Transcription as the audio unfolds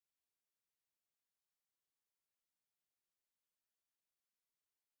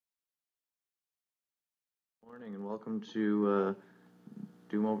Morning and welcome to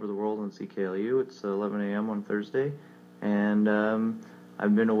Doom Over the World on CKLU. It's 11 a.m. on Thursday, and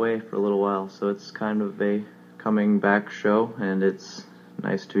I've been away for a little while, so it's kind of a coming back show, and it's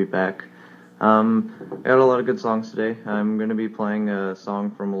nice to be back. I got a lot of good songs today. I'm going to be playing a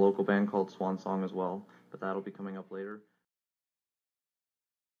song from a local band called SWAN Song as well, but that'll be coming up later.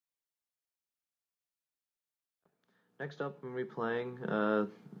 Next up, I'm going to be playing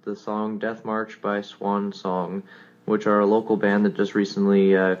the song Death March by SWAN Song, which are a local band that just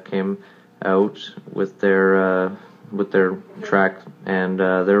recently came out with their track, and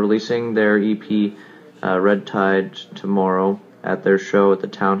they're releasing their EP Red Tide tomorrow at their show at the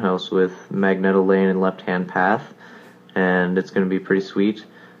Townhouse with Magneto Lane and Left Hand Path, and it's going to be pretty sweet.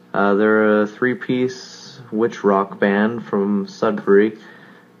 They're a three-piece witch rock band from Sudbury,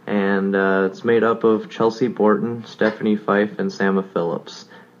 and it's made up of Chelsea Borton, Stephanie Fyfe, and Sama Phillips,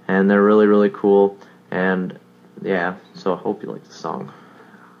 and they're really, really cool, and yeah, so I hope you like the song.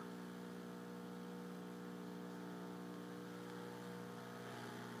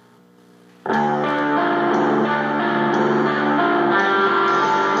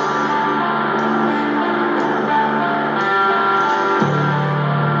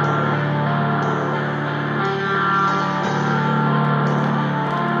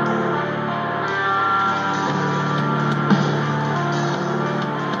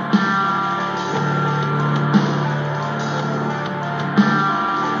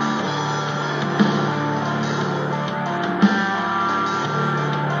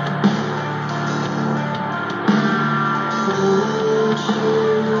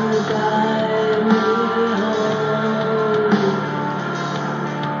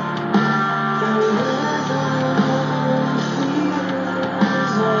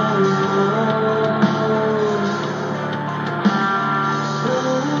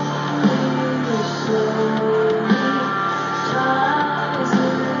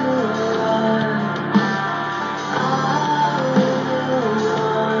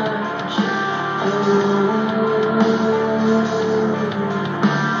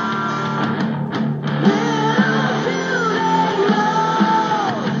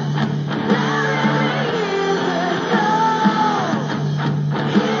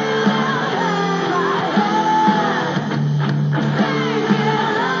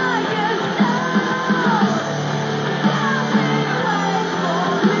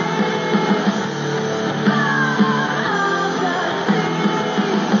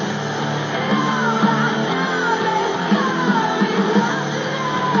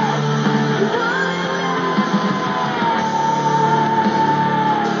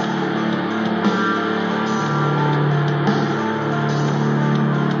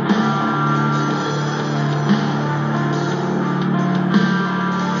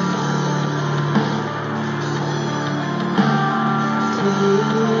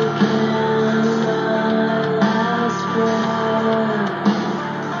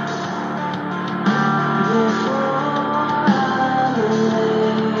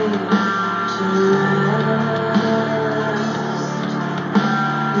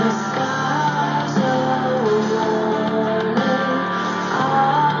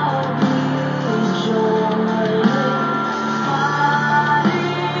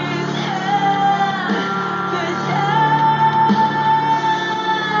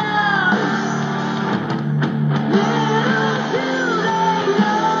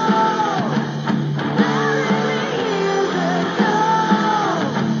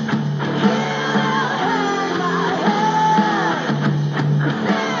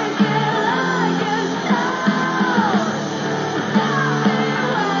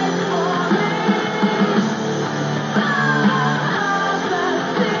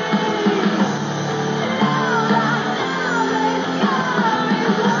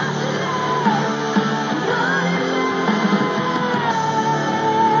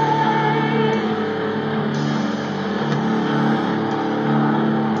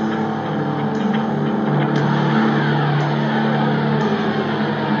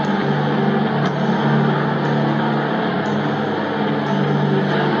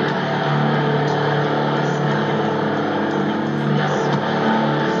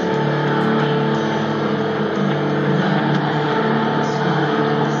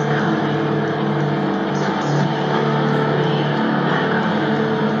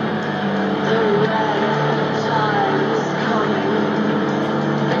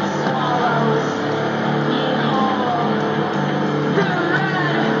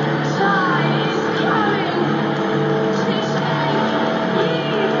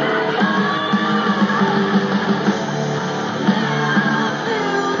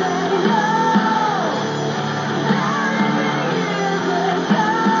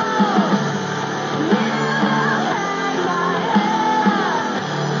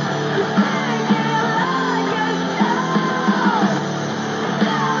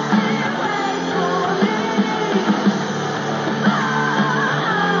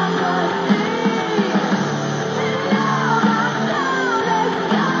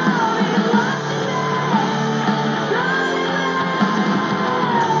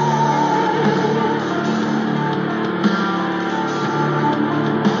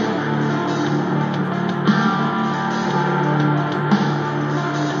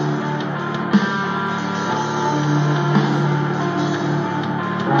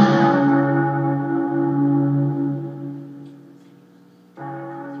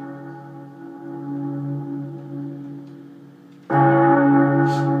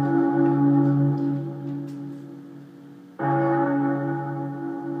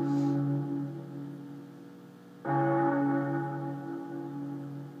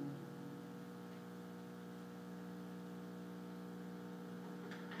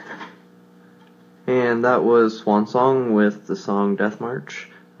 And that was Swan Song with the song Death March.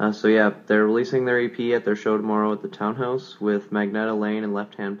 So yeah, they're releasing their EP at their show tomorrow at the Townhouse with Magneta Lane and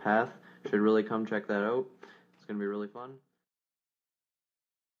Left Hand Path. Should really come check that out. It's going to be really fun.